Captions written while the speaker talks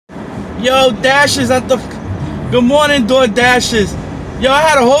Yo, Dashes at the... Good morning, DoorDashers. Yo, I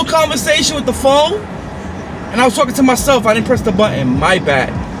had a whole conversation with the phone, and I was talking to myself. I didn't press the button. My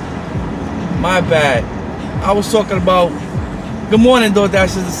bad. My bad. I was talking about... Good morning,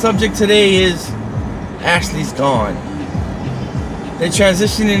 DoorDashers. The subject today is Ashley's gone. They're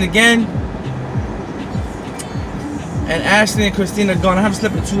transitioning again. And Ashley and Christina are gone. I haven't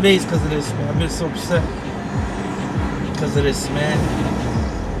slept in 2 days because of this, man. I've been so upset because of this, man.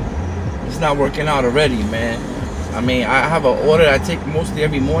 It's not working out already, man. I mean, I have an order I take mostly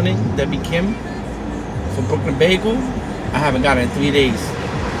every morning, Debbie Kim, from Brooklyn Bagel. I haven't got it in 3 days.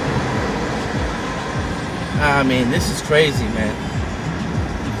 I mean, this is crazy, man.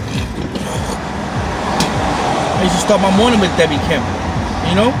 I used to start my morning with Debbie Kim,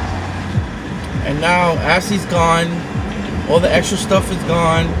 you know? And now Ashley's gone. All the extra stuff is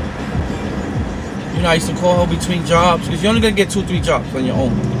gone. You know, I used to call her between jobs because you're only gonna get 2 or 3 jobs on your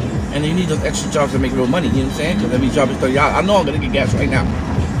own, and you need those extra jobs to make real money. You know what I'm saying? Because every job is $30. I know I'm gonna get gas right now.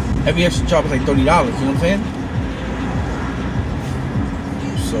 Every extra job is like $30. You know what I'm saying?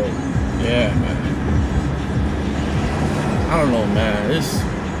 So, yeah, man. I don't know, man. It's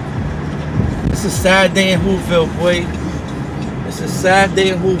a sad day in Whoville, boy. It's a sad day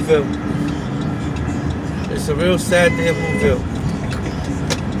in Whoville. It's a real sad day in Whoville.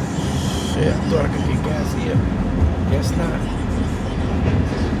 Shit, I thought I could get gas here. Guess not.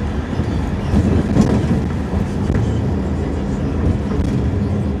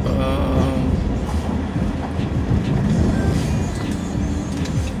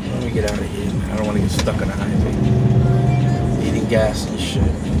 Let me get out of here, man. I don't want to get stuck on the highway. Eating gas and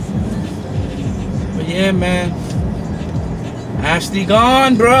shit. But yeah, man. Ashley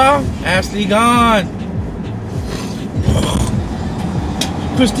gone, bro. Ashley gone.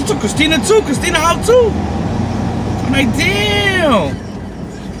 Christina too. Christina out too. I'm like, damn.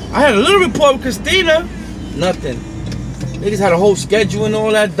 I had a little report with Christina. Nothing. They just had a whole schedule and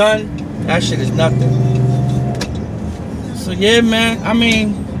all that done. That shit is nothing. So yeah, man. I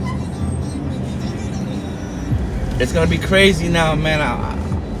mean, it's gonna be crazy now, man.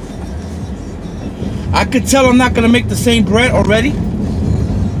 I could tell I'm not gonna make the same bread already.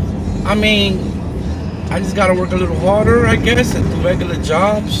 I mean, I just gotta work a little harder, I guess, and do regular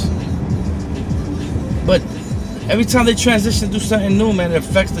jobs. But every time they transition to do something new, man, it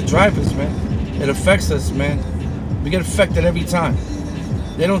affects the drivers, man. It affects us, man. We get affected every time.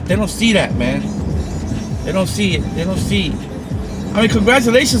 They don't see that, man. They don't see it. They don't see it. I mean,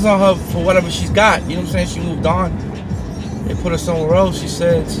 congratulations on her for whatever she's got. You know what I'm saying? She moved on. They put her somewhere else. She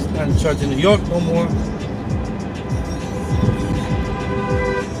said she's not in charge of New York no more.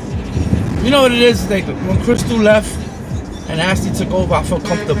 You know what it is? Like when Crystal left and Ashley took over, I felt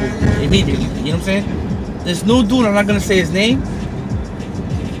comfortable immediately. You know what I'm saying? This new dude, I'm not gonna say his name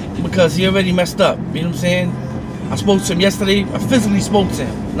because he already messed up. You know what I'm saying? I spoke to him yesterday. I physically spoke to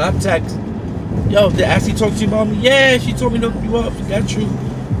him, not text. Yo, did Ashley talk to you about me? Yeah, she told me to hook you up. She got you.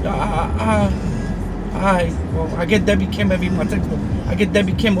 Well, I get Debbie Kim every month. I get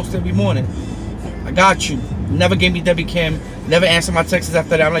Debbie Kim most every morning. I got you. Never gave me Debbie Kim. Never answered my texts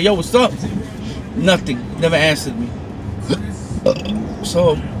after that. I'm like, yo, what's up? Nothing. Never answered me.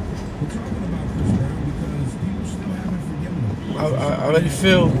 So I already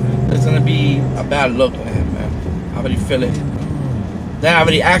feel there's gonna be a bad look at him, man. I already feel it. Then I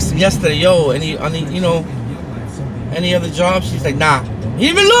already asked him yesterday, yo, any other jobs? She's like, nah. He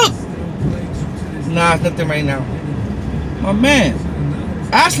didn't even look. Nah, it's nothing right now. My man.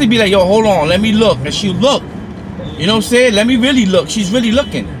 Ashley be like, yo, hold on, let me look. And she'll look. You know what I'm saying? Let me really look. She's really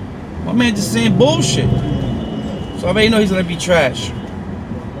looking. My man just saying bullshit. So I already know he's gonna be trash.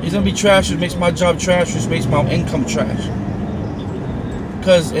 He's gonna be trash, which makes my job trash, which makes my income trash.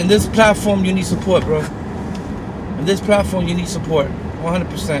 Because in this platform, you need support, bro. In this platform, you need support.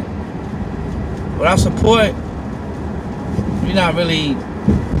 100%. Without support, you're not really...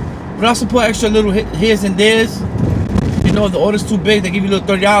 Without support, extra little here's and there's. You know, the order's too big, they give you a little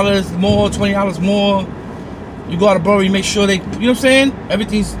 $30 more, $20 more. You go out of borough, you make sure they, you know what I'm saying?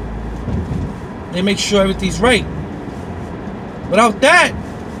 They make sure everything's right. Without that,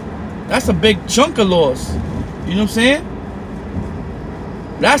 that's a big chunk of loss. You know what I'm saying?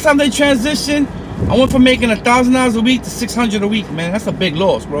 Last time they transitioned, I went from making $1,000 a week to $600 a week, man. That's a big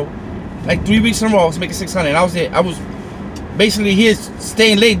loss, bro. Like 3 weeks in a row, I was making $600. I was basically here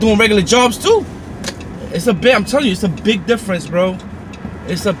staying late doing regular jobs too. It's a big, I'm telling you, it's a big difference, bro.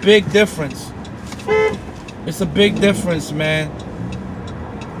 It's a big difference. It's a big difference, man.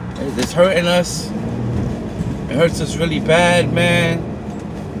 It's hurting us. It hurts us really bad, man.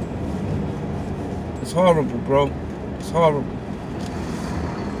 It's horrible, bro. It's horrible.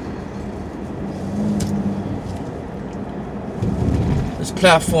 This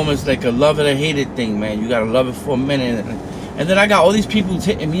platform is like a love it or hate it thing, man. You gotta love it for a minute, and then I got all these people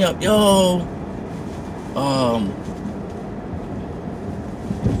hitting me up, yo.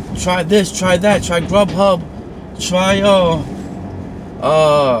 Try this, try that, try Grubhub, try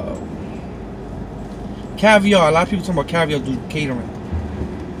Caviar. A lot of people talking about Caviar do catering.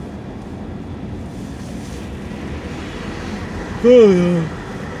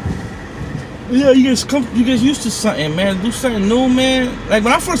 Yeah, you guys used to something, man. Do something new, man. Like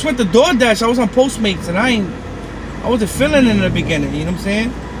when I first went to DoorDash, I was on Postmates, and I wasn't feeling it in the beginning. You know what I'm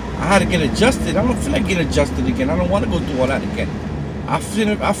saying? I had to get adjusted. I don't feel like getting adjusted again. I don't want to go through all that again. I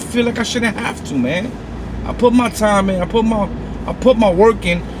feel like I shouldn't have to, man. I put my time in. I put my work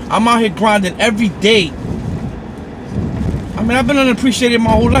in. I'm out here grinding every day. I mean, I've been unappreciated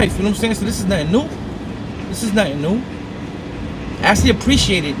my whole life. You know what I'm saying? So this is nothing new. This is nothing new. Ashley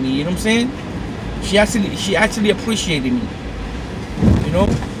appreciated me. You know what I'm saying? She actually appreciated me. You know,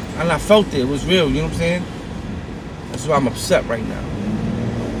 and I felt it. It was real. You know what I'm saying? That's why I'm upset right now.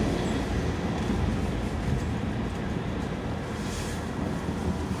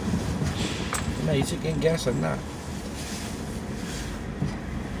 Man, you taking gas or not?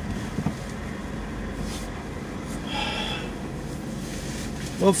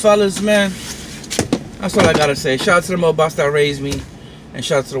 Well, fellas, man, that's all I gotta say. Shout out to the Mobots that raised me, and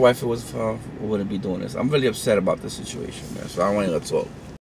shout out to the wife who wouldn't be doing this. I'm really upset about this situation, man. So I don't want to talk.